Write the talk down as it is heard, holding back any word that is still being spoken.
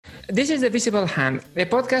This is The Visible Hand, a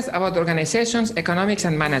podcast about organizations, economics,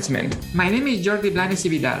 and management. My name is Jordi Blanes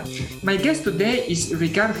y Vidal. My guest today is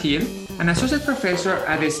Ricard Hill, an associate professor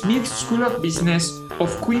at the Smith School of Business of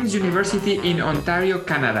Queen's University in Ontario,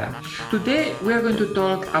 Canada. Today, we are going to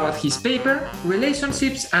talk about his paper,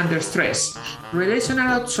 Relationships Under Stress,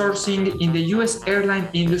 Relational Outsourcing in the U.S. Airline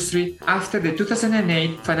Industry After the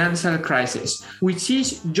 2008 Financial Crisis, which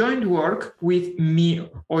is joint work with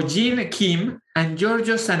Mi-Eugene Kim and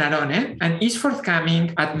Giorgio Sanarone, and is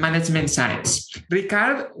forthcoming at Management Science.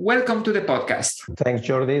 Ricard, welcome to the podcast. Thanks,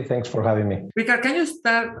 Jordi. Thanks for having me. Ricard, can you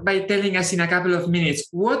start by telling us in a couple of minutes,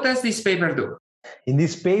 what does this paper do? In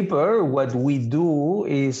this paper, what we do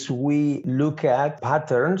is we look at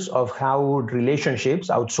patterns of how relationships,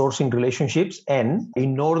 outsourcing relationships, end.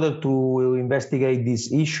 In order to investigate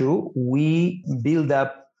this issue, we build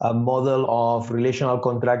up a model of relational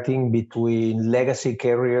contracting between legacy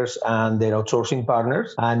carriers and their outsourcing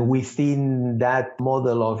partners. And within that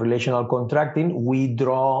model of relational contracting, we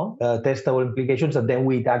draw testable implications that then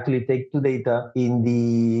we actually take to data in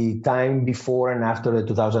the time before and after the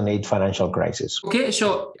 2008 financial crisis. Okay,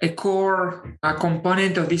 so a core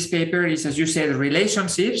component of this paper is, as you said,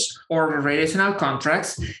 relationships or relational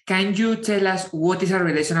contracts. Can you tell us what is a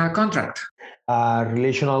relational contract? A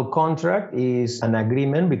relational contract is an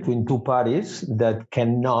agreement between two parties that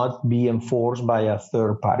cannot be enforced by a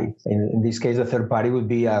third party. In this case, a third party would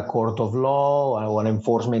be a court of law or an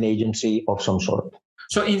enforcement agency of some sort.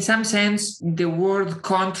 So in some sense, the word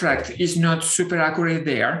contract is not super accurate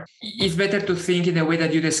there. It's better to think in the way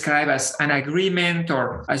that you describe as an agreement,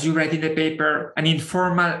 or as you write in the paper, an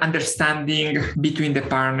informal understanding between the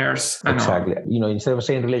partners. Exactly. Instead of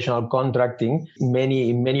saying relational contracting, in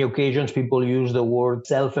many occasions, people use the word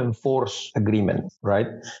self-enforced agreement, right?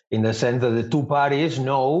 In the sense that the two parties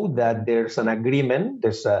know that there's an agreement,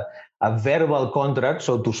 there's a verbal contract,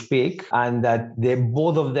 so to speak, and that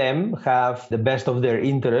both of them have the best of their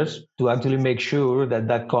interests to actually make sure that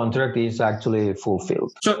that contract is actually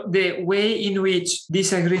fulfilled. So the way in which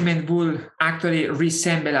this agreement will actually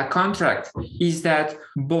resemble a contract is that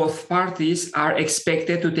both parties are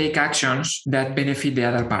expected to take actions that benefit the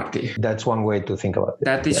other party. That's one way to think about it.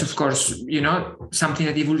 That is, of course, something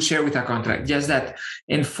that you will share with a contract. Just that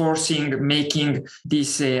enforcing, making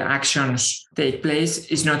these actions take place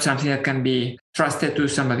is not something that can be trusted to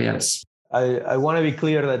somebody else. I want to be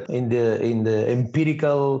clear that in the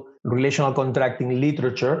empirical relational contracting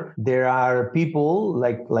literature, there are people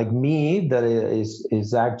like me that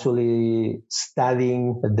is actually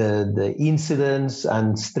studying the incidence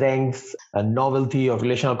and strength and novelty of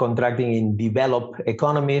relational contracting in developed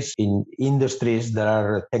economies, in industries that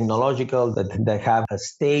are technological, that have a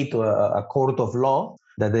state or a court of law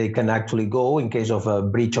that they can actually go in case of a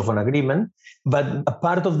breach of an agreement. But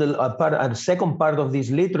a second part of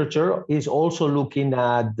this literature is also looking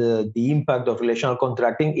at the impact of relational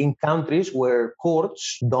contracting in countries where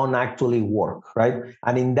courts don't actually work, right?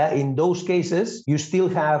 And in those cases, you still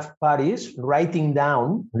have parties writing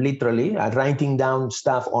down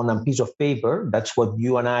stuff on a piece of paper. That's what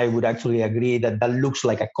you and I would actually agree that looks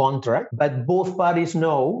like a contract. But both parties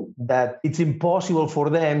know that it's impossible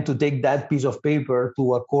for them to take that piece of paper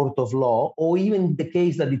to a court of law, or even the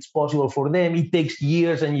case that it's possible for them, it takes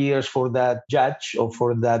years and years for that judge or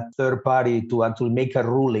for that third party to actually make a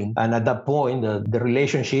ruling. And at that point, the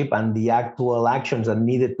relationship and the actual actions that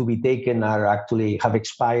needed to be taken have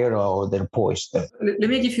expired or they're poised. Let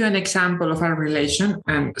me give you an example of a relation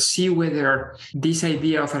and see whether this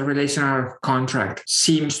idea of a relational contract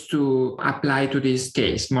seems to apply to this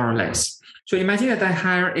case, more or less. So imagine that I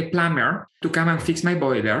hire a plumber to come and fix my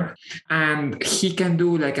boiler, and he can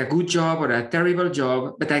do like a good job or a terrible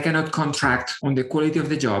job, but I cannot contract on the quality of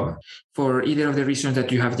the job for either of the reasons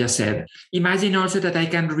that you have just said. Imagine also that I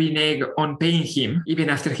can renege on paying him even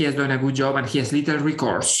after he has done a good job and he has little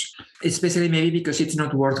recourse, especially maybe because it's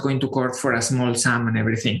not worth going to court for a small sum and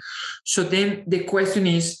everything. So then the question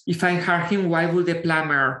is, if I hire him, why would the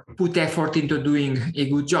plumber put effort into doing a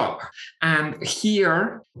good job? And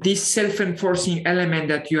here, this self-enforcing element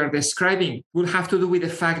that you are describing will have to do with the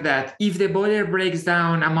fact that if the boiler breaks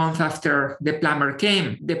down a month after the plumber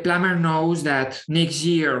came, the plumber knows that next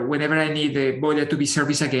year, whenever I need the boiler to be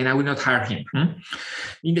serviced again, I will not hire him.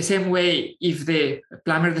 In the same way, if the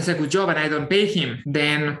plumber does a good job and I don't pay him,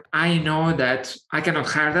 then I know that I cannot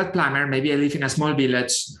hire that plumber. Maybe I live in a small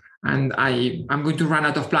village. and I'm going to run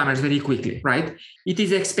out of plumbers very quickly, right? It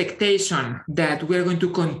is expectation that we're going to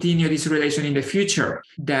continue this relation in the future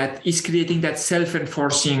that is creating that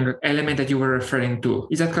self-enforcing element that you were referring to.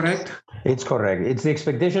 Is that correct? It's correct. It's the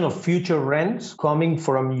expectation of future rents coming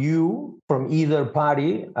from you, from either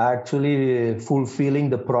party, actually fulfilling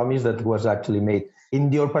the promise that was actually made. In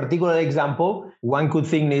your particular example, one could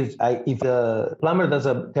think is if the plumber does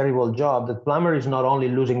a terrible job, the plumber is not only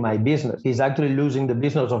losing my business, he's actually losing the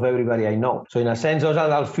business of everybody I know. So in a sense, those are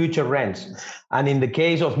our future rents. And in the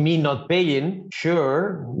case of me not paying,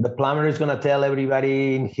 sure, the plumber is going to tell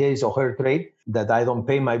everybody in his or her trade that I don't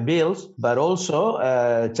pay my bills, but also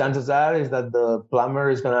chances are is that the plumber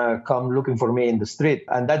is going to come looking for me in the street.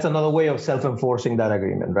 And that's another way of self-enforcing that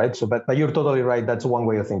agreement, right? So, but you're totally right. That's one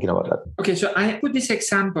way of thinking about that. Okay, so I put this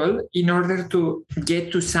example in order to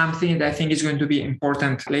get to something that I think is going to be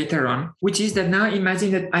important later on, which is that now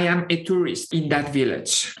imagine that I am a tourist in that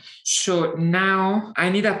village. So now I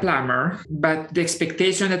need a plumber, but the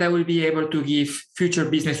expectation that I will be able to give future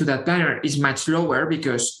business to that plumber is much lower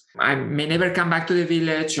because I may never come back to the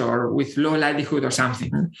village or with low livelihood or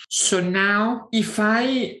something. So now if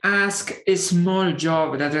I ask a small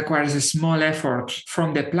job that requires a small effort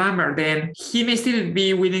from the plumber, then he may still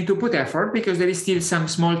be willing to put effort because there is still some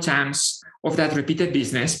small chance of that repeated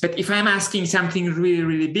business. But if I'm asking something really,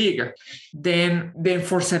 really big, then the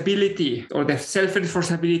enforceability or the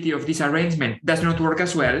self-enforceability of this arrangement does not work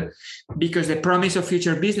as well because the promise of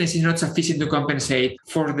future business is not sufficient to compensate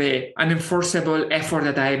for the unenforceable effort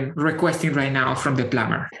that I'm requesting right now from the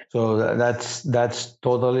plumber. So that's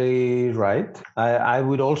totally right. I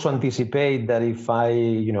would also anticipate that if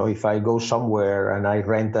I go somewhere and I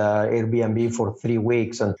rent an Airbnb for 3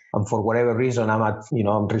 weeks and for whatever reason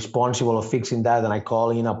I'm responsible of fixing that and I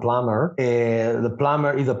call in a plumber, if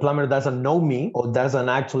the plumber doesn't know me or doesn't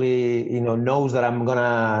actually knows that I'm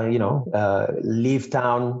gonna leave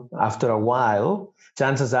town after a while,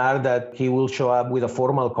 chances are that he will show up with a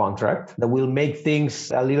formal contract that will make things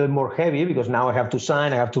a little more heavy because now I have to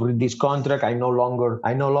sign, I have to read this contract. I no longer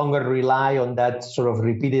rely on that sort of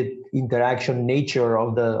repeated interaction nature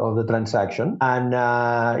of the transaction. And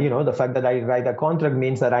the fact that I write a contract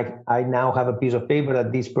means that I now have a piece of paper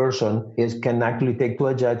that this person can actually take to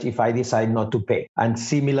a judge if I decide not to pay. And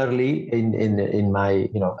similarly, in my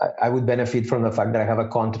I would benefit from the fact that I have a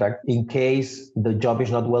contract in case the job is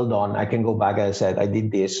not well done. I can go back and I said I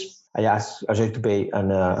did this. I asked to pay.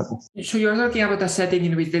 And so you're talking about a setting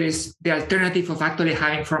in which there is the alternative of actually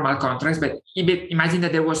having formal contracts, but imagine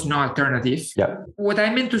that there was no alternative. Yeah. What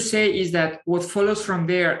I meant to say is that what follows from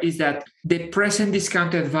there is that the present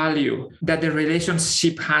discounted value that the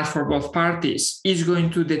relationship has for both parties is going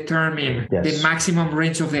to determine the maximum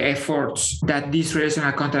range of the efforts that this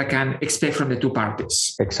relational contract can expect from the two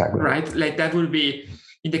parties. Exactly. Right? Like that will be,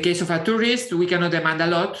 in the case of a tourist, we cannot demand a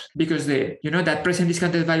lot because that present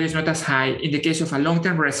discounted value is not as high. In the case of a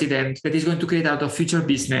long-term resident that is going to create out of future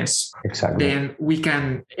business, then we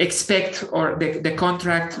can expect, or the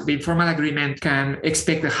contract, the informal agreement can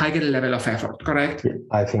expect a higher level of effort, correct? Yeah,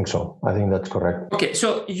 I think so. I think that's correct. Okay,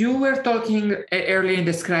 so you were talking earlier in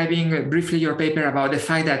describing briefly your paper about the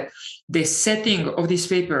fact that the setting of this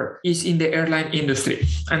paper is in the airline industry,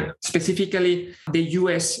 and specifically the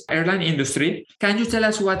US airline industry. Can you tell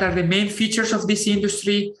us what are the main features of this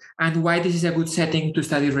industry and why this is a good setting to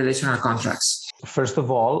study relational contracts? First of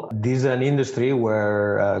all, this is an industry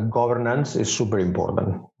where governance is super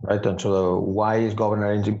important, right? And so why is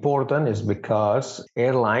governance important is because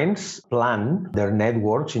airlines plan their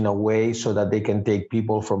networks in a way so that they can take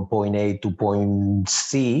people from point A to point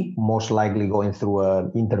C, most likely going through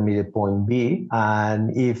an intermediate point B.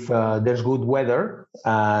 And if there's good weather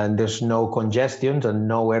and there's no congestion and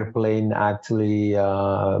no airplane actually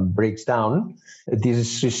breaks down,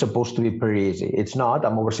 this is supposed to be pretty easy. It's not.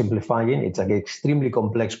 I'm oversimplifying. It's an extremely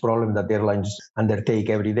complex problem that airlines undertake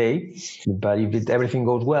every day. But if everything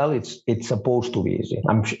goes well, it's supposed to be easy.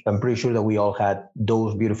 I'm pretty sure that we all had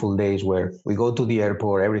those beautiful days where we go to the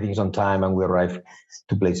airport, everything's on time, and we arrive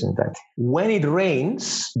to places in time. When it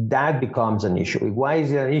rains, that becomes an issue. Why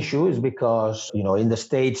is it an issue? Is because in the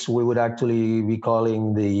States we would actually be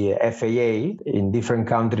calling the FAA. In different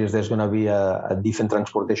countries, there's going to be a different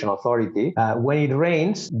transportation authority. When it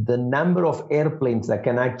rains, the number of airplanes that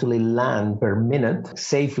can actually land per minute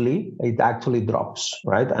safely, it actually drops,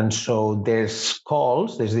 right? And so there's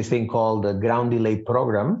this thing called the ground delay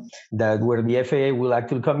program where the FAA will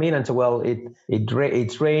actually come in and say, well,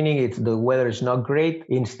 it's raining, the weather is not great.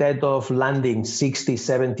 Instead of landing 60,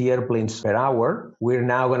 70 airplanes per hour, we're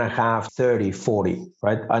now going to have 30, 40,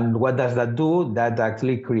 right? And what does that do? That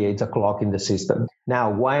actually creates a clock in the system.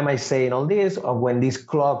 Now, why am I saying all this? When this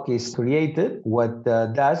clock is created, what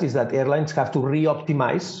does is that airlines have to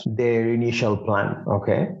re-optimize their initial plan,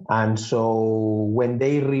 okay? And so when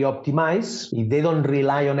they re-optimize, if they don't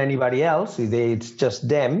rely on anybody else, it's just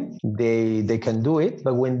them, they can do it.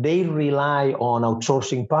 But when they rely on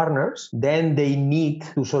outsourcing partners, then they need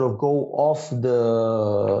to sort of go off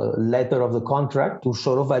the letter of the contract to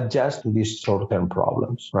sort of adjust to these short-term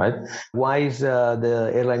problems, right? Why is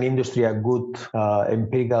the airline industry a good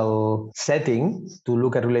empirical setting to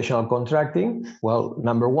look at relational contracting? Well,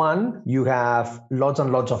 number one, you have lots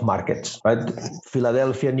and lots of markets, right?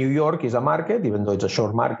 Philadelphia, New York is a market, even though it's a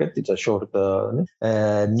short market. It's a short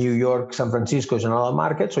New York, San Francisco is another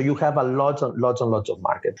market. So you have a lots and lots of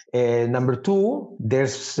markets. Number two,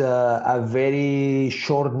 there's a very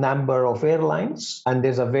short number of airlines, and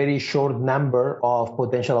there's a very short number of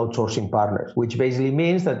potential outsourcing partners, which basically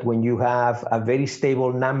means that when you have a very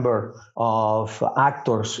stable number of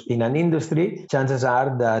actors in an industry, chances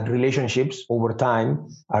are that relationships over time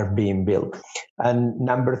are being built. And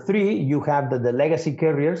number three, you have that the legacy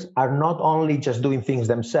carriers are not only just doing things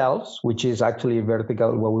themselves, which is actually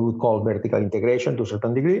vertical, what we would call vertical integration to a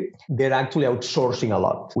certain degree. They're actually outsourcing a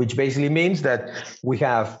lot, which basically means that we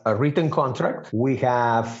have a written contract, we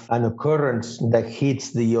have an occurrence that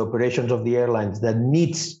hits the operations of the airlines that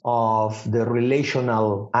needs of the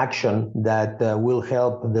relational action that will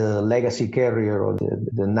help the legacy carrier or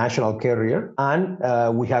the national carrier, and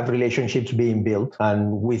we have relationships being built.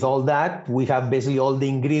 And with all that, we have basically all the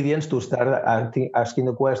ingredients to start asking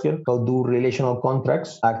the question, how do relational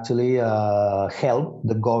contracts actually help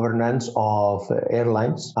the governance of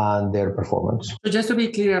airlines and their performance? So just to be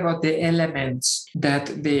clear about the elements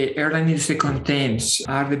that the airline industry contains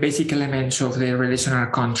are the basic elements of the relational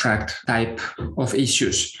contract type of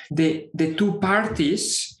issues. The two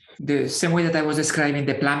parties, the same way that I was describing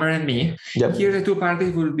the plumber and me, yep. Here the two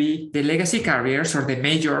parties will be the legacy carriers or the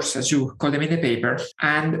majors, as you call them in the paper,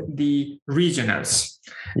 and the regionals.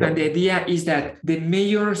 Yep. And the idea is that the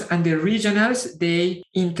majors and the regionals, they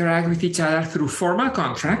interact with each other through formal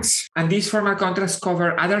contracts. And these formal contracts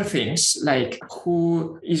cover other things like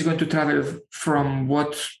who is going to travel from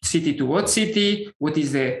what city to what city, what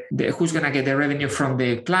is who's going to get the revenue from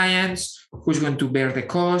the clients, who's going to bear the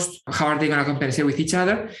cost, how are they going to compensate with each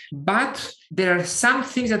other. But there are some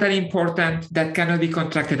things that are important that cannot be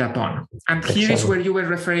contracted upon. And here is where you were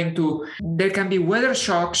referring to, there can be weather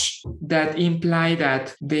shocks that imply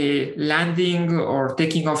that the landing or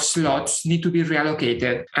taking off slots need to be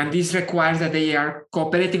reallocated. And this requires that they are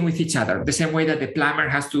cooperating with each other, the same way that the plumber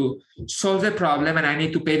has to solve the problem and I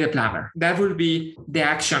need to pay the plumber. That will be the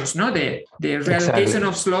actions, no? The reallocation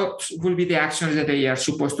of slots will be the actions that they are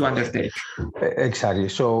supposed to undertake. Exactly.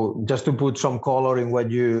 So just to put some color in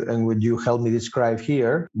what you helped me describe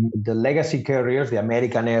here, the legacy carriers, the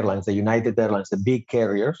American Airlines, the United Airlines, the big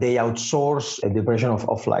carriers, they outsource the operation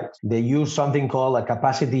of flights. They use something called a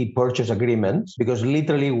capacity purchase agreement, because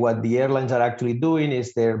literally what the airlines are actually doing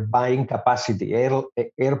is they're buying capacity,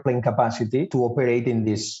 airplane capacity to operate in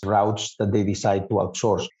these routes that they decide to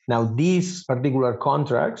outsource. Now, these particular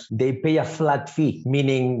contracts, they pay a flat fee,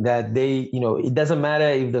 meaning that it doesn't matter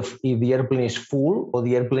if the airplane is full or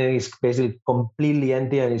the airplane is basically completely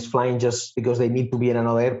empty and is flying just because they need to be in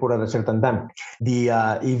another airport at a certain time.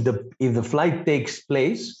 If the flight takes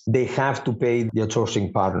place, they have to pay the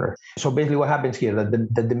outsourcing partner. So basically what happens here,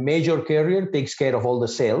 that the major carrier takes care of all the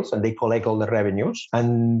sales and they collect all the revenues,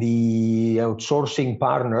 and the outsourcing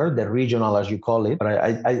partner, the regional as you call it, but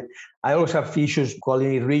I always have issues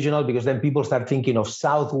calling it regional because then people start thinking of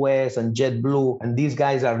Southwest and JetBlue, and these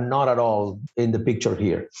guys are not at all in the picture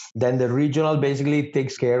here. Then the regional basically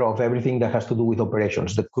takes care of everything that has to do with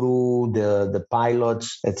operations, the crew, the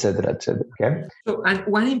pilots, etc., etc. Okay. So, and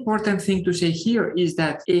one important thing to say here is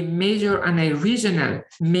that a major and a regional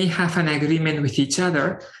may have an agreement with each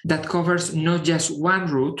other that covers not just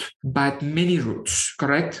one route, but many routes,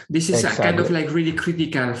 correct? This is kind of like really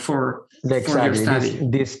critical for your study.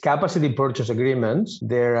 This capacity purchase agreements,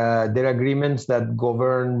 they're agreements that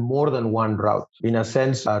govern more than one route. In a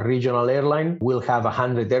sense, a regional airline will have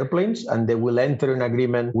 100 airplanes and they will enter an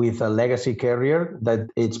agreement with a legacy carrier that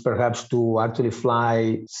it's perhaps to actually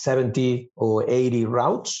fly 70 or 80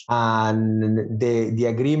 routes. And the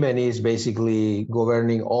agreement is basically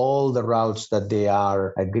governing all the routes that they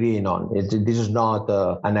are agreeing on. This is not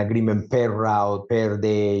an agreement per route, per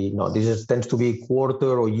day. No, tends to be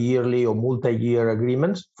quarter or yearly or multi-year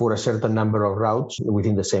agreements for a certain number of routes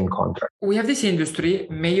within the same contract. We have this industry,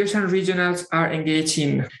 majors and regionals are engaged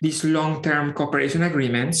in these long-term cooperation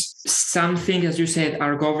agreements. Some things, as you said,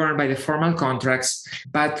 are governed by the formal contracts,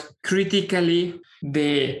 but critically,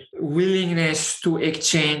 the willingness to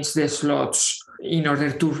exchange the slots in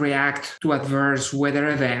order to react to adverse weather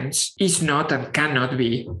events is not and cannot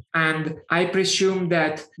be. And I presume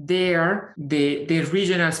that there, the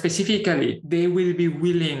regional specifically, they will be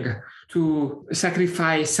willing to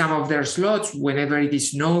sacrifice some of their slots whenever it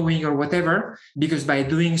is snowing or whatever, because by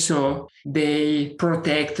doing so, they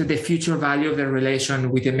protect the future value of their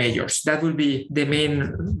relation with the majors. That will be the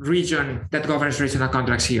main region that governs regional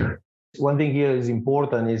contracts here. One thing here is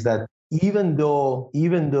important is that even though,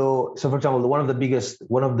 so for example, one of the biggest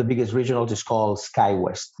regionals is called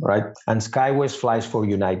SkyWest, right? And SkyWest flies for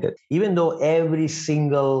United. Even though every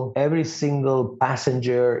single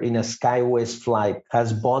passenger in a SkyWest flight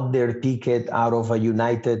has bought their ticket out of a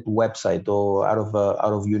United website or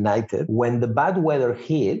out of United, when the bad weather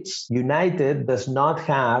hits, United does not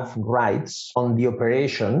have rights on the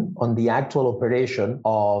actual operation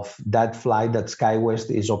of that flight that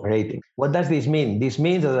SkyWest is operating. What does this mean? This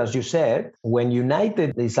means that, as you said, when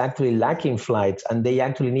United is actually lacking flights and they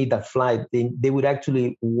actually need a flight, they would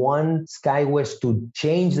actually want SkyWest to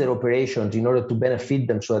change their operations in order to benefit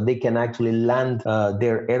them so that they can actually land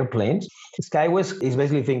their airplanes. SkyWest is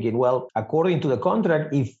basically thinking, well, according to the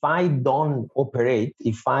contract, if I don't operate,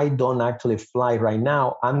 if I don't actually fly right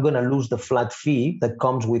now, I'm going to lose the flat fee that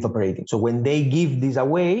comes with operating. So when they give this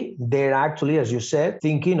away, they're actually, as you said,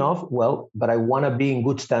 thinking of, well, but I want to be in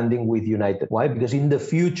good standing with United. Why? Because in the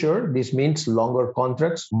future, this means longer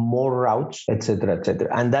contracts, more routes, etc., etc.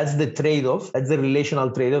 And that's the trade-off. That's the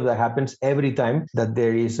relational trade-off that happens every time that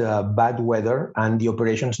there is bad weather and the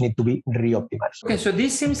operations need to be reoptimized. Okay, so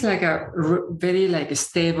this seems like a very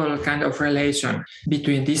stable kind of relation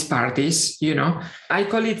between these parties. I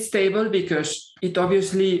call it stable because it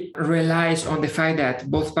obviously relies on the fact that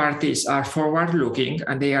both parties are forward-looking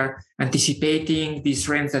and they are anticipating these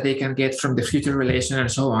rents that they can get from the future relation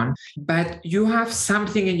and so on. But you have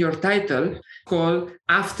something in your title called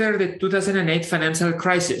After the 2008 Financial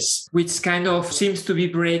Crisis, which kind of seems to be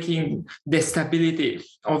breaking the stability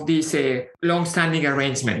of these long-standing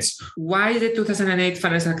arrangements. Why is the 2008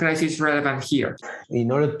 financial crisis relevant here?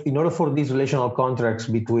 In order for these relational contracts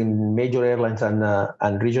between major airlines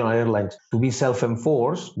and regional airlines to be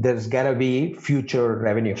self-enforced, there's got to be future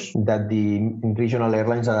revenues that the regional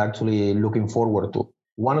airlines are actually looking forward to.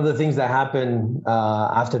 One of the things that happened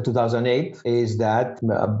after 2008 is that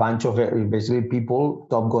a bunch of basically people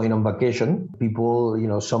stopped going on vacation.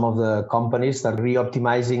 People, some of the companies started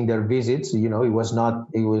reoptimizing their visits. It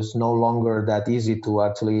was no longer that easy to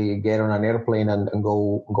actually get on an airplane and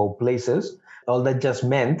go places. All that just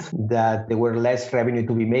meant that there were less revenue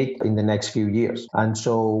to be made in the next few years. And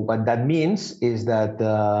so what that means is that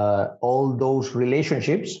all those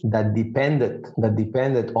relationships that depended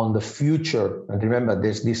on the future, and remember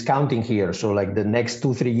there's discounting here. So the next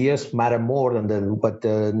 2-3 years matter more than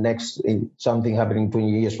the next something happening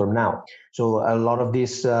 20 years from now. So a lot of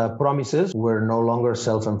these promises were no longer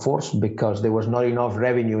self-enforced because there was not enough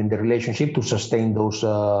revenue in the relationship to sustain those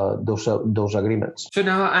agreements. So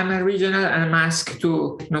now I'm a regional and I'm asked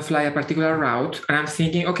to fly a particular route, and I'm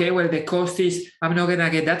thinking, okay, well, the cost is I'm not gonna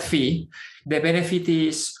get that fee. The benefit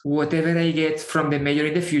is whatever I get from the major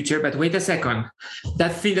in the future. But wait a second,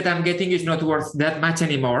 that thing that I'm getting is not worth that much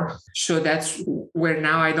anymore. So that's where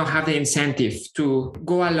now I don't have the incentive to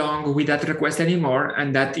go along with that request anymore,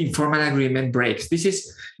 and that informal agreement breaks. This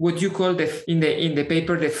is what you call in the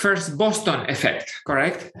paper the first Boston effect,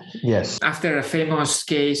 correct? Yes. After a famous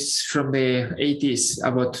case from the 80s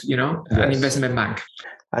about an investment bank.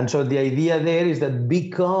 And so the idea there is that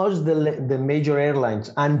because the major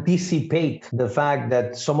airlines anticipate the fact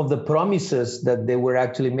that some of the promises that they were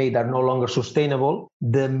actually made are no longer sustainable,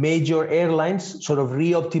 the major airlines sort of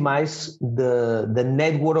reoptimize the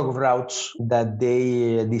network of routes that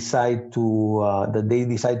they decide to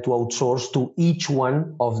outsource to each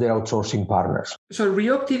one of their outsourcing partners. So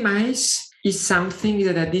reoptimize is something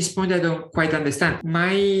that at this point I don't quite understand.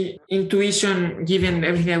 My intuition, given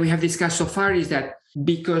everything that we have discussed so far, is that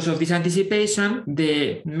because of this anticipation,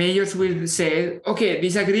 the majors will say, okay,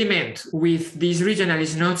 this agreement with this regional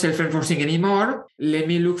is not self-enforcing anymore. Let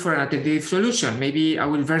me look for an alternative solution. Maybe I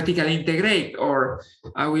will vertically integrate, or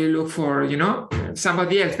I will look for,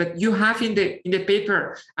 somebody else. But you have in the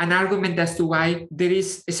paper an argument as to why there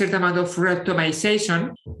is a certain amount of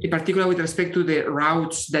reoptimization, in particular with respect to the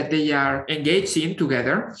routes that they are engaged in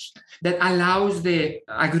together, that allows the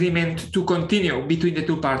agreement to continue between the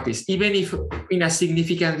two parties, even if in a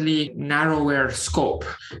significantly narrower scope.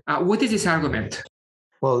 What is this argument?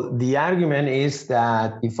 Well, the argument is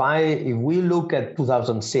that if we look at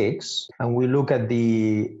 2006 and we look at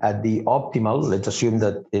the optimal, let's assume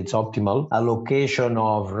that it's optimal, allocation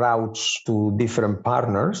of routes to different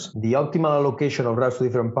partners, the optimal allocation of routes to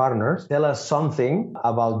different partners tell us something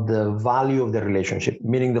about the value of the relationship,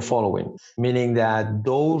 meaning the following, meaning that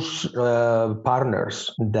those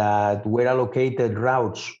partners that were allocated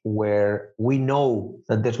routes where we know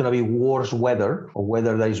that there's going to be worse weather or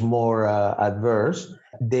weather that is more adverse,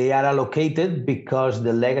 they are allocated because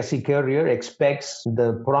the legacy carrier expects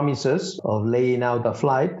the promises of laying out a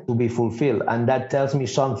flight to be fulfilled. And that tells me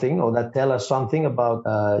something, or that tells us something about,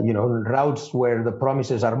 routes where the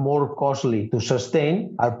promises are more costly to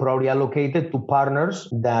sustain are probably allocated to partners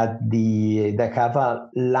that have a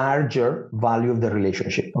larger value of the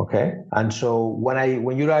relationship. Okay. And so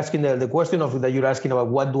when you're asking the question that you're asking about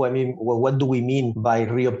what do we mean by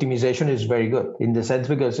re-optimization is very good in the sense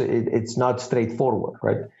because it's not straightforward,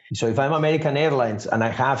 right? So if I'm American Airlines and I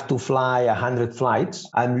have to fly 100 flights,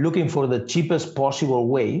 I'm looking for the cheapest possible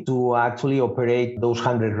way to actually operate those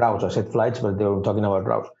 100 routes. I said flights, but they were talking about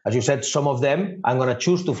routes. As you said, some of them I'm going to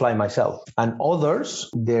choose to fly myself, and others,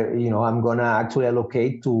 I'm going to actually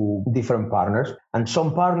allocate to different partners. And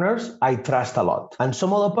some partners I trust a lot, and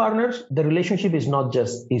some other partners the relationship is not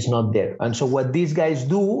there. And so what these guys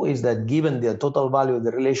do is that, given the total value of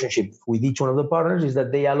the relationship with each one of the partners, is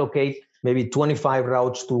that they allocate maybe 25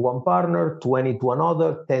 routes to one partner, 20 to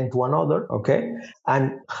another, 10 to another, okay?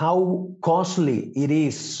 And how costly it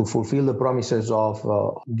is to fulfill the promises of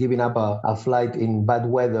giving up a flight in bad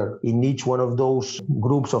weather in each one of those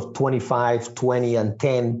groups of 25, 20, and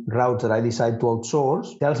 10 routes that I decide to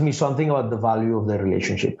outsource tells me something about the value of the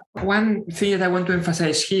relationship. One thing that I want to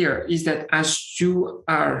emphasize here is that, as you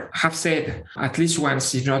have said at least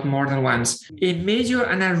once, if not more than once, a major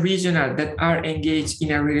and a regional that are engaged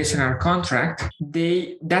in a relational contract,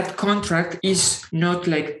 that contract is not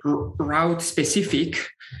like route specific,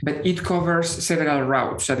 but it covers several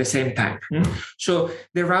routes at the same time. So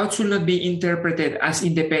the routes will not be interpreted as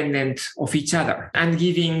independent of each other and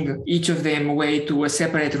giving each of them way to a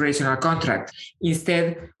separate relational contract.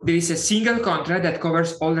 Instead, there is a single contract that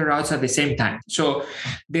covers all the routes at the same time. So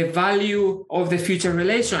the value of the future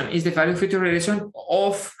relation is the value of future relation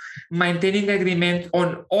of maintaining the agreement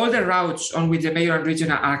on all the routes on which the major and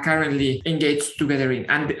regional are currently engaged together in.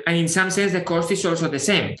 And in some sense, the cost is also the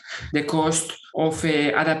same. The cost of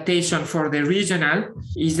adaptation for the regional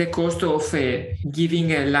is the cost of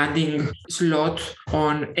giving a landing slot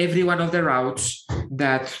on every one of the routes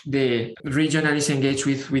that the regional is engaged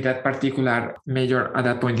with that particular major at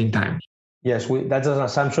that point in time. Yes, that's an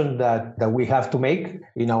assumption that we have to make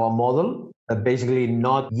in our model, that basically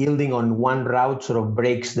not yielding on one route sort of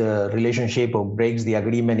breaks the relationship or breaks the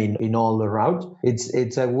agreement in all the routes.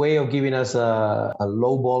 It's a way of giving us a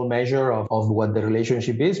low ball measure of what the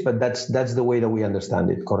relationship is, but that's the way that we understand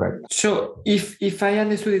it, correct? So if I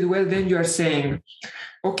understood it well, then you are saying,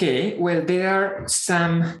 okay, well, there are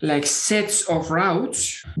some like sets of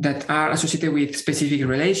routes that are associated with specific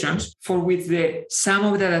relations for which the sum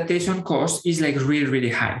of the adaptation cost is like really,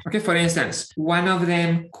 really high. Okay, for instance, one of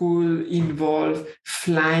them could involve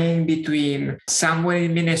flying between somewhere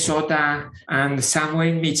in Minnesota and somewhere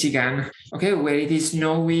in Michigan, okay, where it is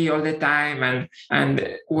snowy all the time,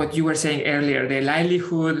 and what you were saying earlier, the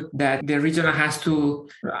likelihood that the regional has to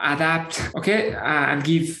adapt, okay, and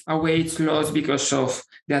give away its loss because of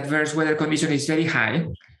the adverse weather condition is very high.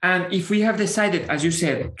 And if we have decided, as you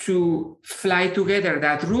said, to fly together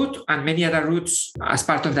that route and many other routes as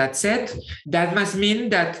part of that set, that must mean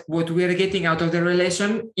that what we are getting out of the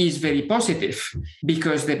relation is very positive,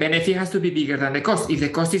 because the benefit has to be bigger than the cost. If the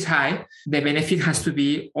cost is high, the benefit has to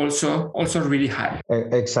be also really high.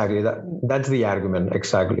 Exactly. That's the argument.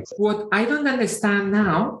 Exactly. What I don't understand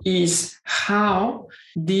now is how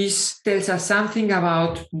this tells us something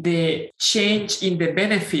about the change in the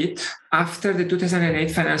benefit after the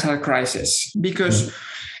 2008 financial crisis, because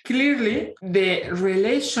clearly the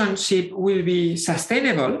relationship will be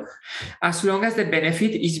sustainable as long as the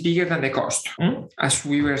benefit is bigger than the cost, as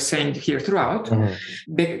we were saying here throughout.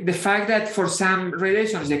 The fact that for some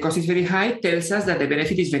relations the cost is very high tells us that the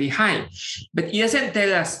benefit is very high, but it doesn't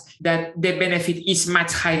tell us that the benefit is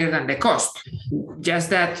much higher than the cost, just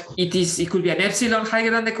that it could be an epsilon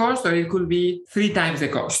higher than the cost, or it could be 3 times the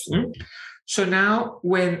cost. So now,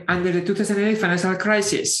 when under the 2008 financial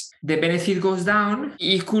crisis, the benefit goes down,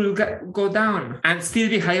 it could go down and still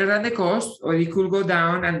be higher than the cost, or it could go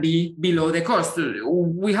down and be below the cost.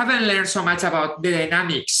 We haven't learned so much about the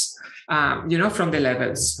dynamics from the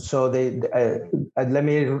levels. So let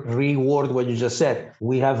me reword what you just said.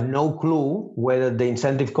 We have no clue whether the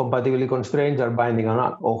incentive compatibility constraints are binding or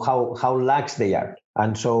not, or how lax they are.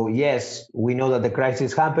 And so, yes, we know that the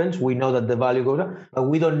crisis happens. We know that the value goes up, but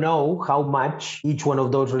we don't know how much each one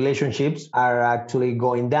of those relationships are actually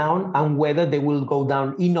going down and whether they will go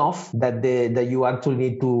down enough that you actually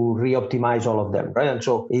need to re-optimize all of them, right? And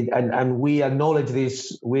so, and we acknowledge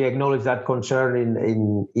this. We acknowledge that concern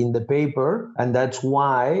in the paper, and that's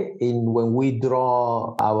why when we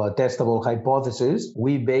draw our testable hypothesis,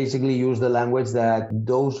 we basically use the language that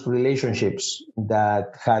those relationships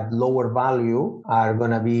that had lower value are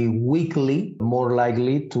going to be weakly more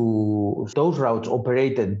likely to those routes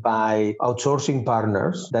operated by outsourcing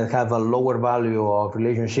partners that have a lower value of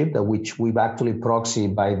relationship, that which we've actually proxy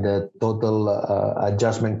by the total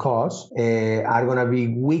adjustment cost, are going to be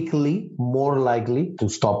weakly more likely to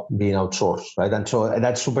stop being outsourced, right? And so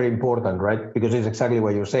that's super important, right? Because it's exactly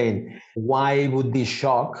what you're saying. Why would this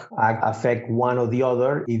shock affect one or the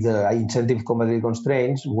other if the incentive compatibility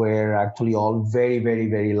constraints were actually all very, very,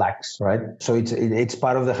 very lax, right? So it's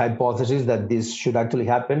part of the hypothesis that this should actually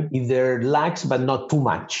happen if they're lax, but not too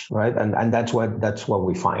much, right? And that's what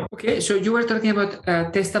we find. Okay, so you were talking about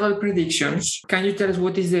testable predictions. Can you tell us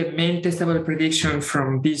what is the main testable prediction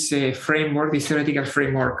from this framework, this theoretical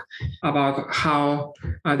framework, about how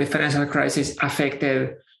the financial crisis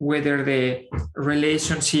affected whether the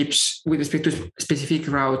relationships with respect to specific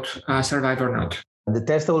route survive or not? The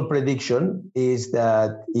testable prediction is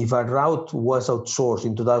that if a route was outsourced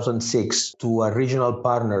in 2006 to a regional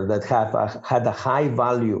partner that had a high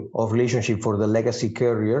value of relationship for the legacy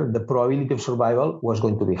carrier, the probability of survival was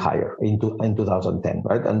going to be higher in 2010,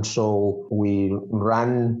 right? And so we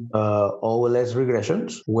ran OLS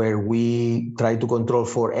regressions where we try to control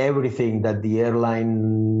for everything that the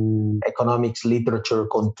airline economics literature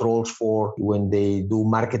controls for when they do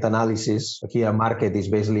market analysis. Here, a market is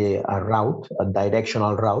basically a route, a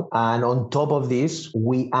directional route. And on top of this,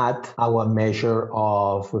 we add our measure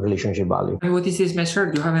of relationship value. And what is this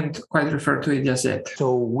measure? You haven't quite referred to it just yet.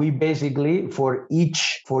 So we basically, for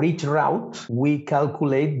each route, we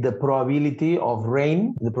calculate the probability of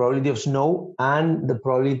rain, the probability of snow, and the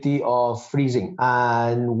probability of freezing.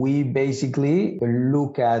 And we basically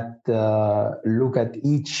look at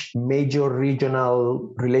each major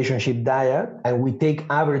regional relationship diet, and we take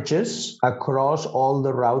averages across all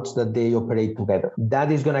the routes that they operate together.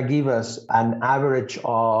 That is going to give us an average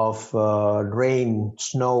of rain,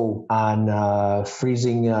 snow, and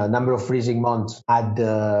freezing number of freezing months at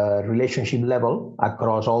the relationship level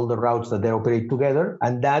across all the routes that they operate together.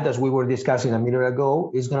 And that, as we were discussing a minute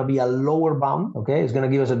ago, is going to be a lower bound. Okay, it's going to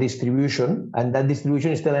give us a distribution, and that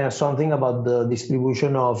distribution is telling us something about the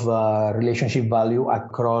distribution of relationship value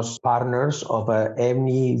across partners of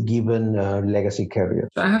any given legacy carrier.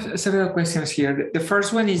 So I have several questions here. The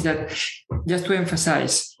first one is that, just to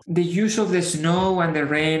emphasize, the use of the snow and the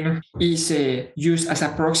rain is used as a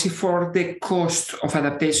proxy for the cost of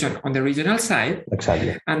adaptation on the regional side.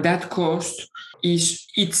 Exactly. And that cost is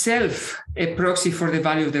itself a proxy for the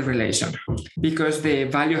value of the relation, because the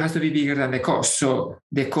value has to be bigger than the cost. So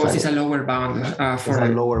the cost is a lower bound for a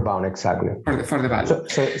lower bound, exactly, for the value.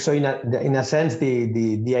 So in a sense,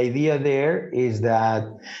 the idea there is that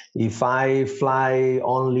if I fly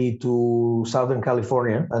only to Southern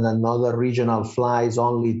California and another regional flies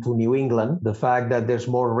only to New England, the fact that there's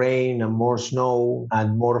more rain and more snow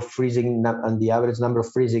and more freezing, and the average number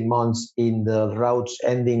of freezing months in the routes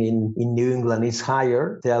ending in New England is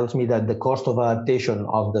higher, tells me that the cost of adaptation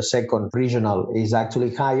of the second regional is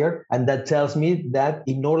actually higher. And that tells me that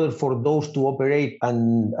in order for those to operate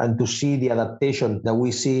and to see the adaptation that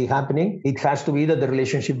we see happening, it has to be that the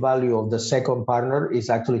relationship value of the second partner is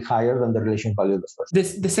actually higher than the relationship value of the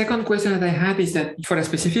first. The second question that I have is that for a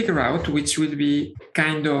specific route, which will be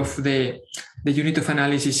kind of the unit of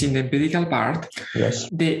analysis in the empirical part, yes,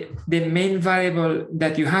 the main variable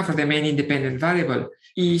that you have, or the main independent variable,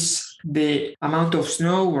 is the amount of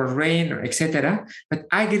snow or rain or etc., but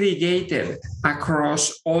aggregated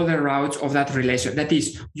across all the routes of that relation. That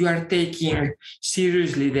is, you are taking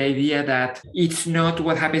seriously the idea that it's not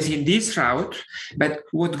what happens in this route, but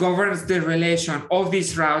what governs the relation of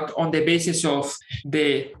this route on the basis of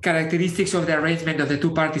the characteristics of the arrangement of the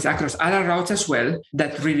two parties across other routes as well,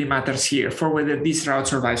 that really matters here for whether this route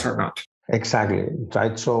survives or not. Exactly,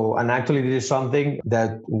 right? So, and actually this is something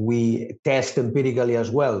that we test empirically as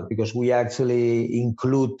well, because we actually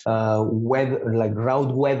include weather, like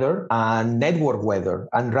route weather and network weather.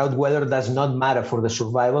 And route weather does not matter for the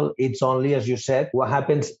survival. It's only, as you said, what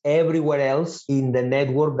happens everywhere else in the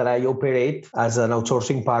network that I operate as an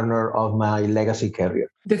outsourcing partner of my legacy carrier.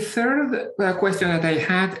 The third question that I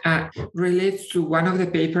had relates to one of the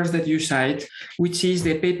papers that you cite, which is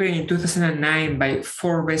the paper in 2009 by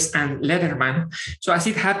Forbes and Lederman. So as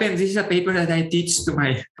it happens, this is a paper that I teach to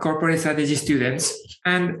my corporate strategy students.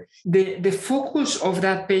 And the focus of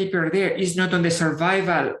that paper there is not on the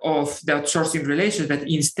survival of the outsourcing relations, but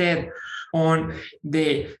instead on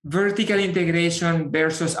the vertical integration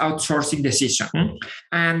versus outsourcing decision.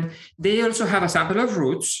 And they also have a sample of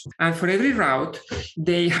routes. And for every route,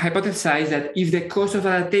 they hypothesize that if the cost of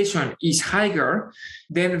adaptation is higher,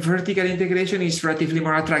 then vertical integration is relatively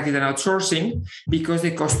more attractive than outsourcing because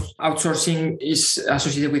the cost outsourcing is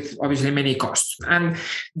associated with obviously many costs. And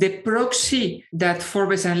the proxy that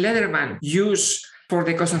Forbes and Lederman use for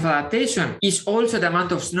the cost of adaptation is also the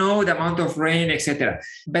amount of snow, the amount of rain, etc.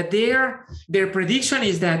 But their prediction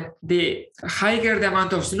is that the higher the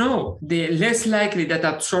amount of snow, the less likely that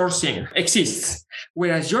outsourcing exists.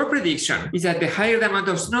 Whereas your prediction is that the higher the amount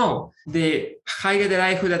of snow, the higher the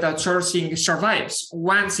likelihood that outsourcing survives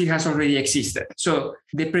once it has already existed. So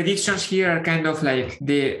the predictions here are kind of like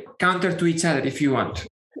the counter to each other, if you want.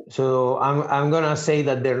 So I'm gonna say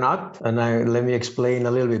that they're not, and let me explain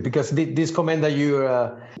a little bit, because this comment that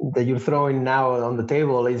you're throwing now on the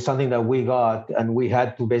table is something that we got, and we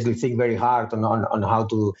had to basically think very hard on how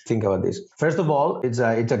to think about this. First of all, it's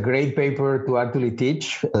a great paper to actually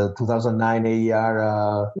teach, 2009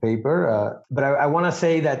 AER paper. But I want to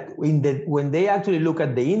say that when they actually look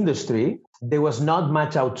at the industry, there was not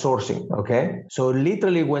much outsourcing, okay? So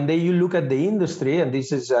literally when you look at the industry, and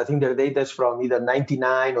this is, I think their data is from either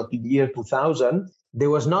 99 or the year 2000, there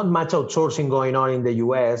was not much outsourcing going on in the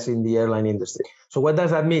US in the airline industry. So what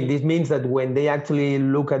does that mean? This means that when they actually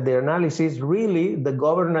look at their analysis, really the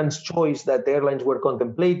governance choice that airlines were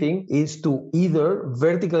contemplating is to either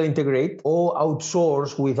vertically integrate or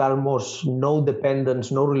outsource with almost no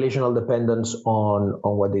dependence, no relational dependence on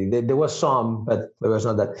what they did. There was some, but there was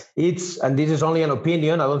not that. And this is only an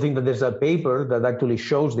opinion, I don't think that there's a paper that actually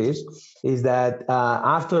shows this, is that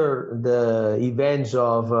after the events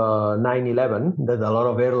of 9/11, that a lot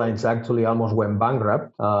of airlines actually almost went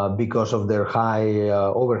bankrupt because of their high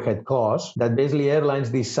overhead costs, that basically airlines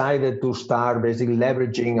decided to start basically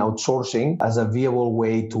leveraging outsourcing as a viable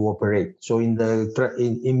way to operate. So in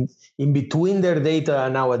between their data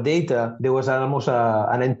and our data, there was almost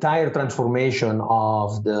an entire transformation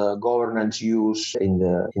of the governance use in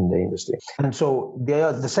the industry. And so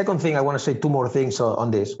the second thing, I want to say two more things on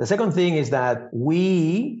this. The second thing is that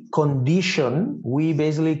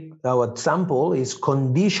our sample is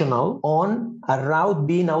conditional on a route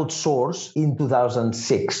being outsourced in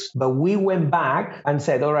 2006. But we went back and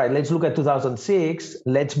said, all right, let's look at 2006.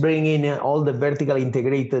 Let's bring in all the vertically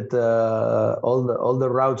integrated, all the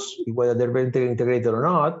routes, whether they're vertically integrated or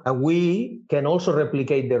not. And we can also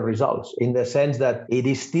replicate their results in the sense that it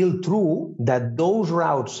is still true that those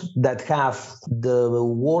routes that have the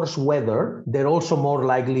worst weather, they're also more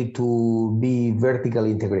likely to be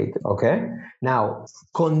vertically integrated, okay? Now,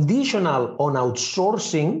 conditional on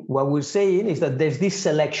outsourcing, what we're saying is that there's this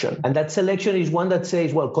selection. And that selection is one that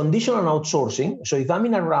says, well, conditional on outsourcing. So if I'm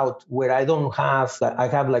in a route where I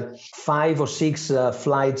have like 5 or 6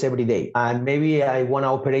 flights every day, and maybe I want to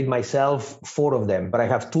operate myself 4 of them, but I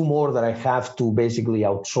have 2 more that I have to basically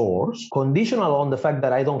outsource, conditional on the fact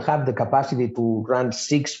that I don't have the capacity to run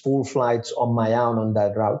 6 full flights on my own on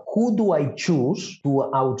that route, who do I choose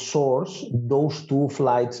to outsource those 2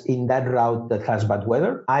 flights in that route that has bad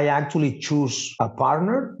weather? I actually choose a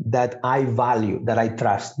partner that I value, that I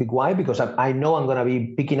trust. Why? Because I know I'm going to be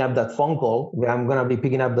picking up that phone call. I'm going to be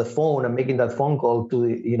picking up the phone and making that phone call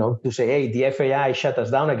to say, hey, the FAI shut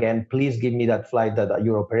us down again. Please give me that flight that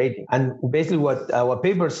you're operating. And basically what our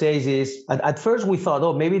paper says is, at first we thought,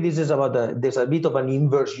 oh, maybe this is there's a bit of an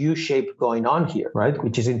inverse U shape going on here, right?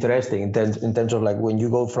 Which is interesting in terms of like when you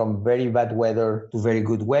go from very bad weather to very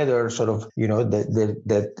good weather, sort of,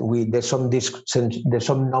 there's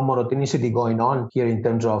some non-monotonicity going on here in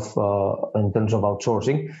terms of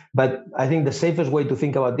outsourcing. But I think the safest way to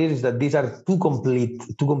think about this is that these are two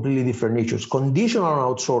completely different issues. Conditional on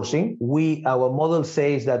outsourcing, our model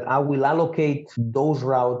says that I will allocate those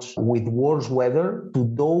routes with worse weather to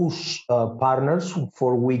those partners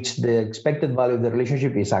for which the expected value of the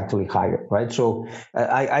relationship is actually higher, right? So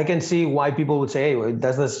I can see why people would say, hey,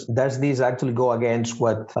 does this actually go against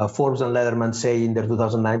what Forbes and Lederman say in their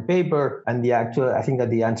 2009 paper? And I think that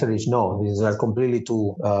the answer is no. These are completely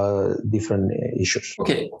two different issues.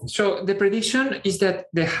 Okay, so the prediction is that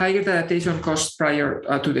the higher the adaptation cost prior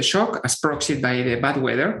to the shock, as proxied by the bad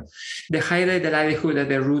weather, the higher the likelihood that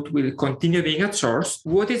the route will continue being outsourced.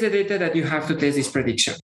 What is the data that you have to test this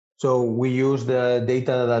prediction? So we use the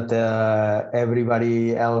data that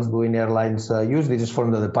everybody else doing airlines use. This is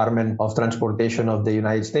from the Department of Transportation of the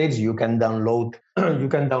United States. You can download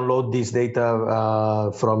this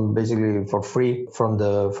data from basically for free from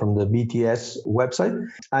the BTS website.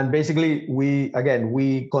 And basically we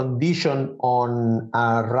condition on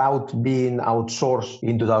a route being outsourced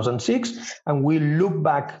in 2006, and we look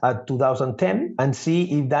back at 2010 and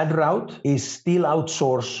see if that route is still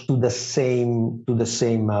outsourced to the same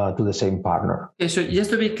partner. Okay, so just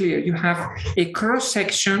to be clear, you have a cross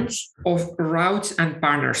sections of routes and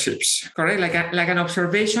partnerships, correct? Like an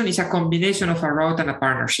observation is a combination of a route and a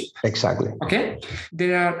partnership. Exactly. Okay.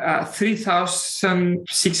 There are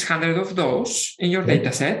 3,600 of those in your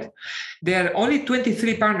data set. There are only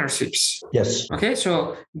 23 partnerships. Yes. Okay.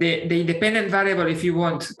 So the independent variable, if you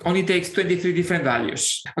want, only takes 23 different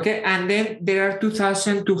values. Okay. And then there are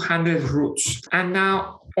 2,200 routes. And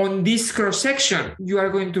now on this cross-section, you are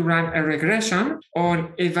going to run a regression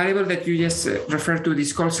on a variable that you just referred to.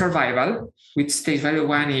 This called survival, which takes value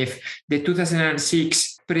 1 if the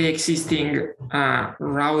 2006 pre-existing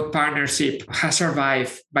route partnership has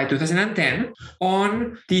survived by 2010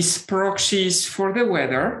 on these proxies for the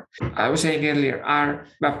weather. I was saying earlier are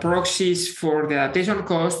proxies for the adaptation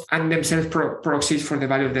cost and themselves proxies for the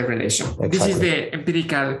value of the relation. Exactly. This is the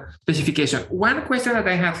empirical specification. One question that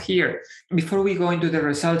I have here before we go into the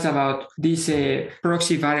results about these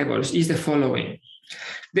proxy variables is the following.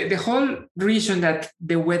 The whole reason that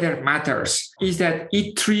the weather matters is that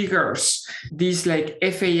it triggers this like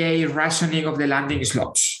FAA rationing of the landing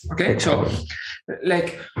slots. Okay, so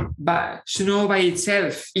snow by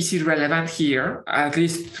itself is irrelevant here, at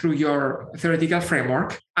least through your theoretical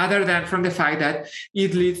framework, other than from the fact that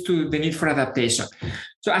it leads to the need for adaptation.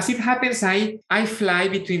 So as it happens, I fly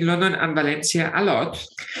between London and Valencia a lot,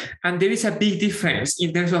 and there is a big difference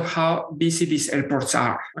in terms of how busy these airports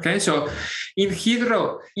are. Okay, so in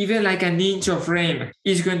Heathrow, even like an inch of rain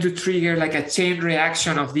is going to trigger like a chain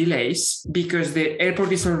reaction of delays because the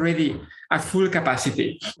airport is already at full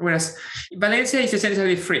capacity. Whereas Valencia is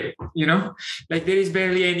essentially free, like there is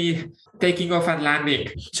barely any taking off and landing.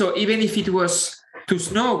 So even if it was to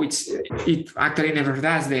snow, which it actually never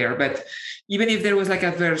does there, but even if there was like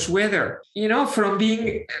adverse weather, from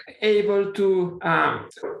being able to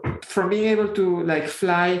like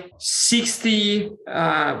fly 60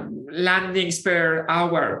 landings per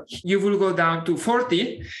hour, you will go down to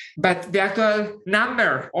 40, but the actual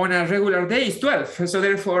number on a regular day is 12. So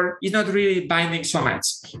therefore, it's not really binding so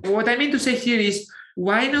much. What I mean to say here is,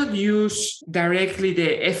 why not use directly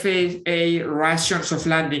the FAA rations of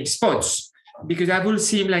landing spots? Because that will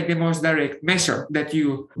seem like the most direct measure that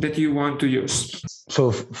you want to use.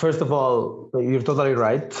 So first of all, you're totally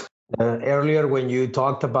right. Earlier, when you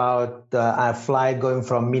talked about a flight going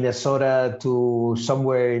from Minnesota to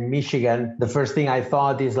somewhere in Michigan, the first thing I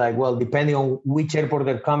thought is like, well, depending on which airport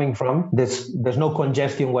they're coming from, there's no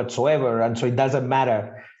congestion whatsoever. And so it doesn't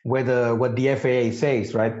matter what the FAA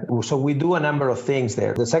says, right? So we do a number of things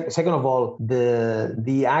there. The second of all,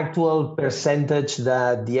 the actual percentage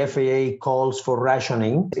that the FAA calls for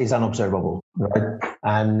rationing is unobservable, right?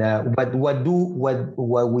 And but what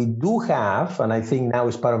we do have, and I think now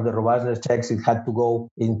as part of the robustness checks, it had to go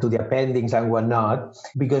into the appendix and whatnot,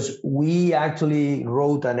 because we actually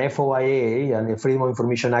wrote an FOIA and a Freedom of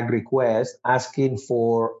Information Act request asking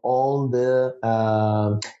for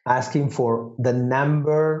the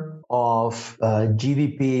number of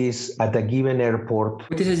GDPs at a given airport.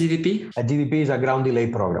 What is a GDP? A GDP is a ground delay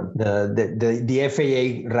program. The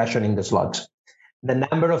FAA rationing the slots. The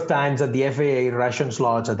number of times that the FAA rations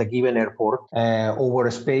slots at a given airport over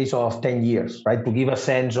a space of 10 years, right? To give a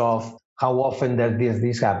sense of how often does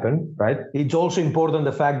this happen, right? It's also important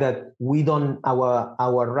the fact that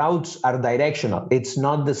our routes are directional. It's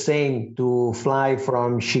not the same to fly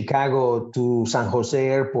from Chicago to San Jose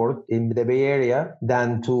Airport in the Bay Area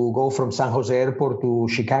than to go from San Jose Airport to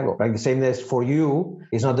Chicago, right? The same as for you,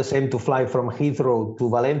 it's not the same to fly from Heathrow to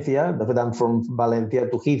Valencia than from Valencia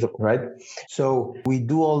to Heathrow, right? So we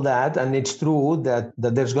do all that, and it's true that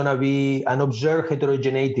there's going to be an observed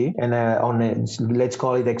heterogeneity and let's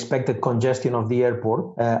call it expected congestion of the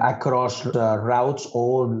airport across routes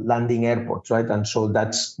or landing airports, right? And so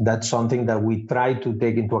that's something that we try to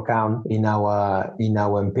take into account in our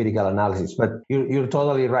empirical analysis. But you're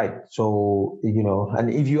totally right. So and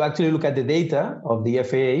if you actually look at the data of the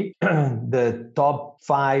FAA, the top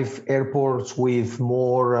 5 airports with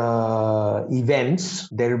more events,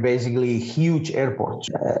 they're basically huge airports,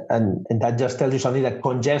 and that just tells you something, that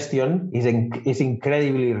congestion is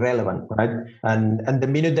incredibly relevant, right? And the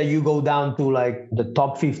minute that you go down to like the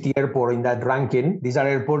top 50 airport in that ranking, these are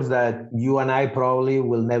airports that that you and I probably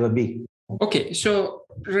will never be. Okay, so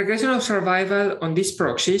regression of survival on these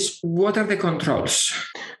proxies, what are the controls?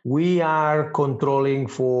 We are controlling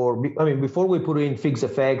before we put in fixed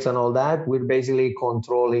effects and all that, we're basically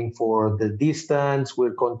controlling for the distance.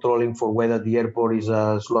 We're controlling for whether the airport is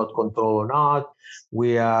a slot control or not.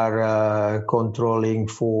 We are controlling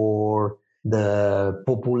for the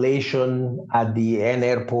population at the end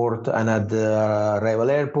airport and at the arrival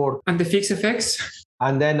airport. And the fixed effects?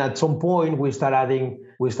 And then at some point we start adding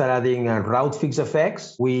route fixed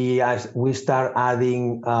effects. We start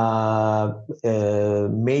adding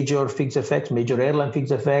major fixed effects, major airline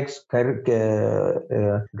fixed effects,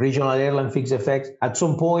 regional airline fixed effects. At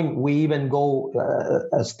some point we even go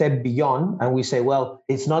a step beyond and we say, well,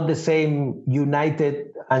 it's not the same United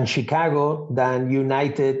and Chicago than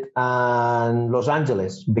United and Los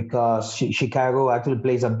Angeles, because Chicago actually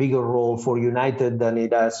plays a bigger role for United than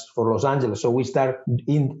it does for Los Angeles. So we start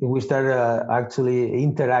actually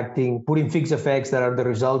interacting, putting fixed effects that are the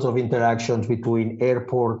results of interactions between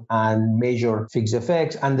airport and major fixed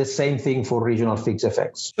effects, and the same thing for regional fixed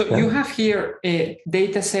effects. So you have here a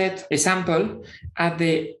data set, a sample at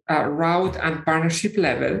the route and partnership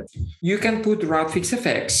level. You can put route fixed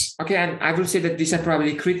effects. Okay, and I will say that these are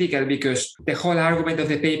probably critical because the whole argument of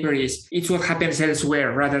the paper is it's what happens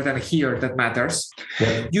elsewhere rather than here that matters.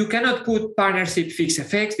 Yeah. You cannot put partnership fixed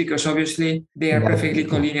effects because obviously they are perfectly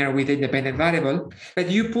collinear with the independent variable,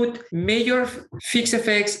 but you put major fixed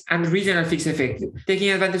effects and regional fixed effects, taking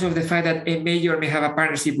advantage of the fact that a major may have a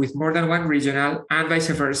partnership with more than one regional and vice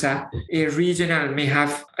versa. A regional may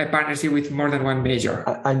have a partnership with more than one major.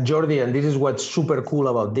 And Jordi, and this is what's super cool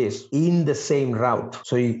about this, in the same route.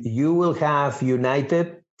 So you will have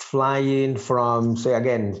United flying from, say,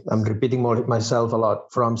 again, I'm repeating myself a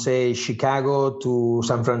lot, from, say, Chicago to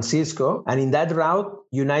San Francisco. And in that route,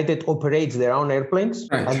 United operates their own airplanes,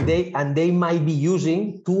 right, and they might be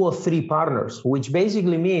using 2 or 3 partners, which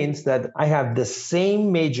basically means that I have the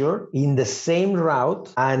same major in the same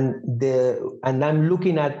route, and I'm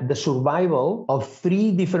looking at the survival of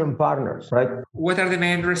 3 different partners, right? What are the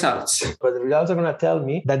main results? But the results are going to tell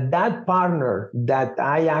me that partner that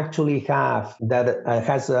I actually have that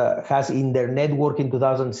has in their network in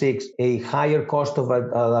 2006 a higher cost of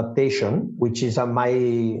adaptation, which is my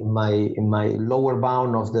lower bound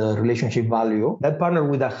of the relationship value. That partner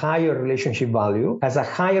with a higher relationship value has a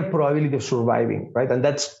higher probability of surviving, right? And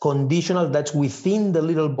that's conditional. That's within the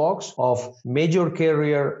little box of major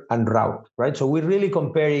carrier and route, right? So we're really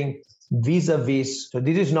comparing vis-a-vis. So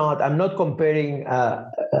this is not, I'm not comparing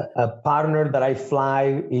a partner that I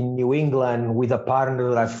fly in New England with a partner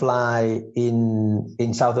that I fly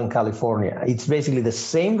in Southern California. It's basically the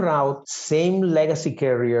same route, same legacy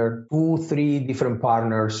carrier, 2-3 different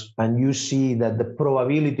partners, and you see that the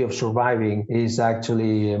probability of surviving is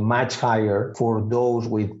actually much higher for those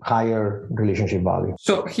with higher relationship value.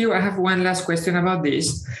 So here I have one last question about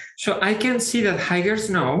this. So I can see that higher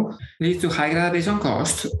snow leads to higher adaptation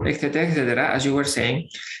cost, etc., as you were saying,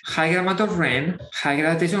 higher amount of rain, higher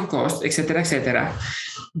adaptation cost, etc.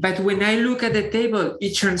 But when I look at the table,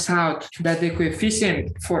 it turns out that the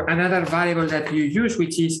coefficient for another variable that you use,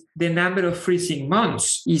 which is the number of freezing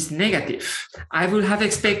months, is negative. I would have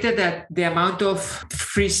expected that the amount of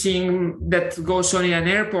freezing that goes on in an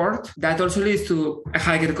airport, that also leads to a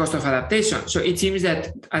higher cost of adaptation. So it seems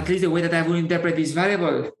that, at least the way that I would interpret this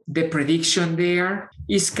variable, the prediction there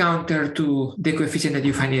is counter to the coefficient that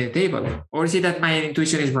you find in the table. Or is it that my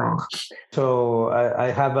intuition is wrong? So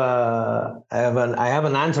I have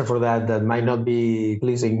an answer for that might not be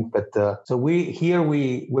pleasing, but so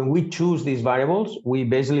when we choose these variables, we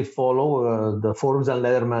basically follow the Forbes and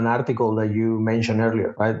Lederman article that you mentioned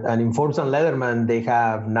earlier, right? And in Forbes and Lederman, they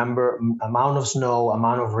have amount of snow,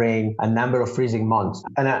 amount of rain, and number of freezing months.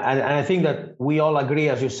 And I think that we all agree,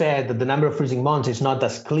 as you said, that the number of freezing months is not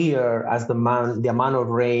as clear as the amount of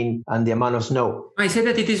rain and the amount of snow. I said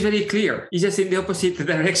that it is very clear. It's just in the opposite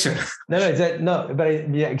direction.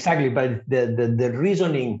 Exactly. But the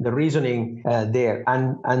reasoning there,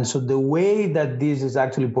 and so the way that this is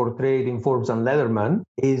actually portrayed in Forbes and Lederman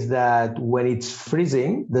is that when it's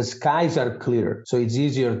freezing, the skies are clear, so it's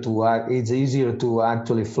easier to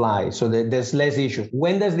actually fly. So there's less issues.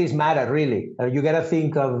 When does this matter, really? You got to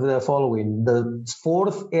think of the following: the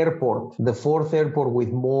fourth airport with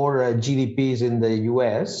more GDPs in the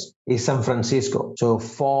US is San Francisco. So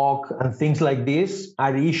fog and things like this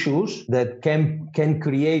are issues that can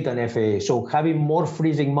create an FAA. So having more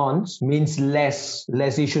freezing months means less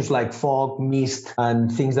issues like fog, mist,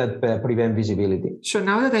 and things that prevent visibility. So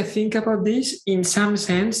now that I think about this, in some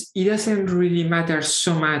sense, it doesn't really matter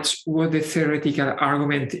so much what the theoretical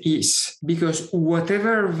argument is, because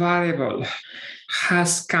whatever variable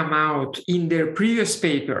has come out in their previous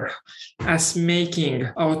paper as making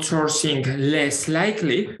outsourcing less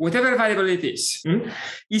likely, whatever variable it is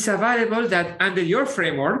a variable that under your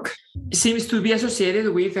framework seems to be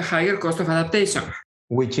associated with a higher cost of adaptation.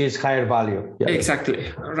 Which is higher value. Yeah.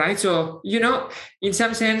 Exactly. Right. So, in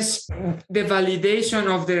some sense, the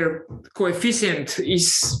validation of their coefficient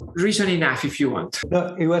is reason enough if you want.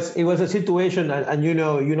 No, it was a situation, and you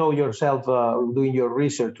know yourself doing your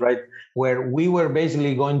research, right? Where we were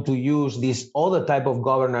basically going to use this other type of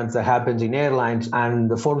governance that happens in airlines,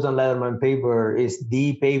 and the Forbes and Lederman paper is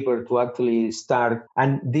the paper to actually start.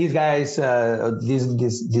 And these guys,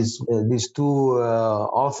 these two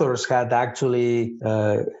authors had actually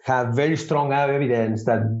have very strong evidence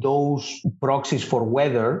that those proxies for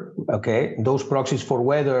weather,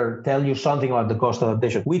 tell you something about the cost of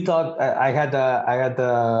adaptation. We thought I had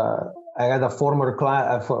a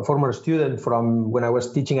former student from when I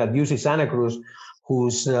was teaching at UC Santa Cruz,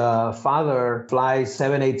 whose father flies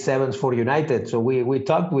 787s for United. So we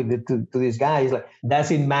talked to these guys, like,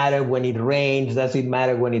 does it matter when it rains? Does it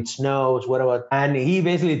matter when it snows? Whatever. And he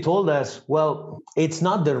basically told us, well, it's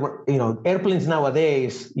not airplanes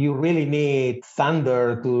nowadays, you really need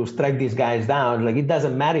thunder to strike these guys down. Like, it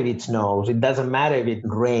doesn't matter if it snows. It doesn't matter if it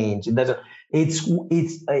rains. It doesn't. It's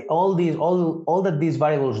all that these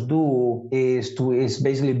variables do is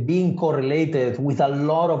basically being correlated with a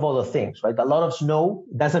lot of other things, right? A lot of snow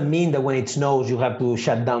doesn't mean that when it snows you have to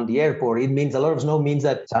shut down the airport. It means a lot of snow means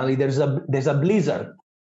that suddenly there's a blizzard.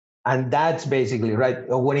 And that's basically right.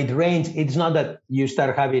 When it rains, it's not that you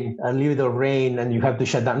start having a little bit of rain and you have to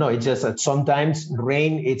shut down. No, it's just that sometimes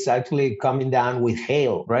rain, it's actually coming down with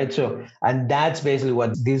hail, right? So, and that's basically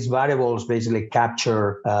what these variables basically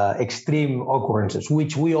capture extreme occurrences,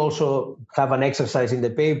 which we also have an exercise in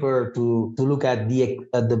the paper to look at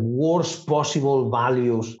the worst possible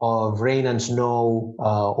values of rain and snow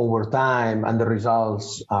over time, and the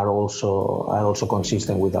results are also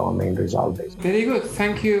consistent with our main result. Basically. Very good.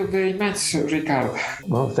 Thank you very much, Ricard.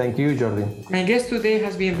 Well, thank you, Jordi. My guest today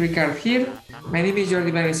has been Ricard here. My name is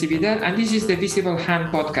Jordi Vidal, and this is the Visible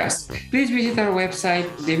Hand podcast. Please visit our website,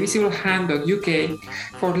 thevisiblehand.uk,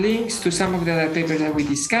 for links to some of the other papers that we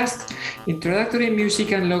discussed. Introductory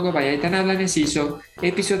music and logo by Aitana Blaneshiso,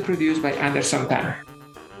 episode produced by Anderson Tanner.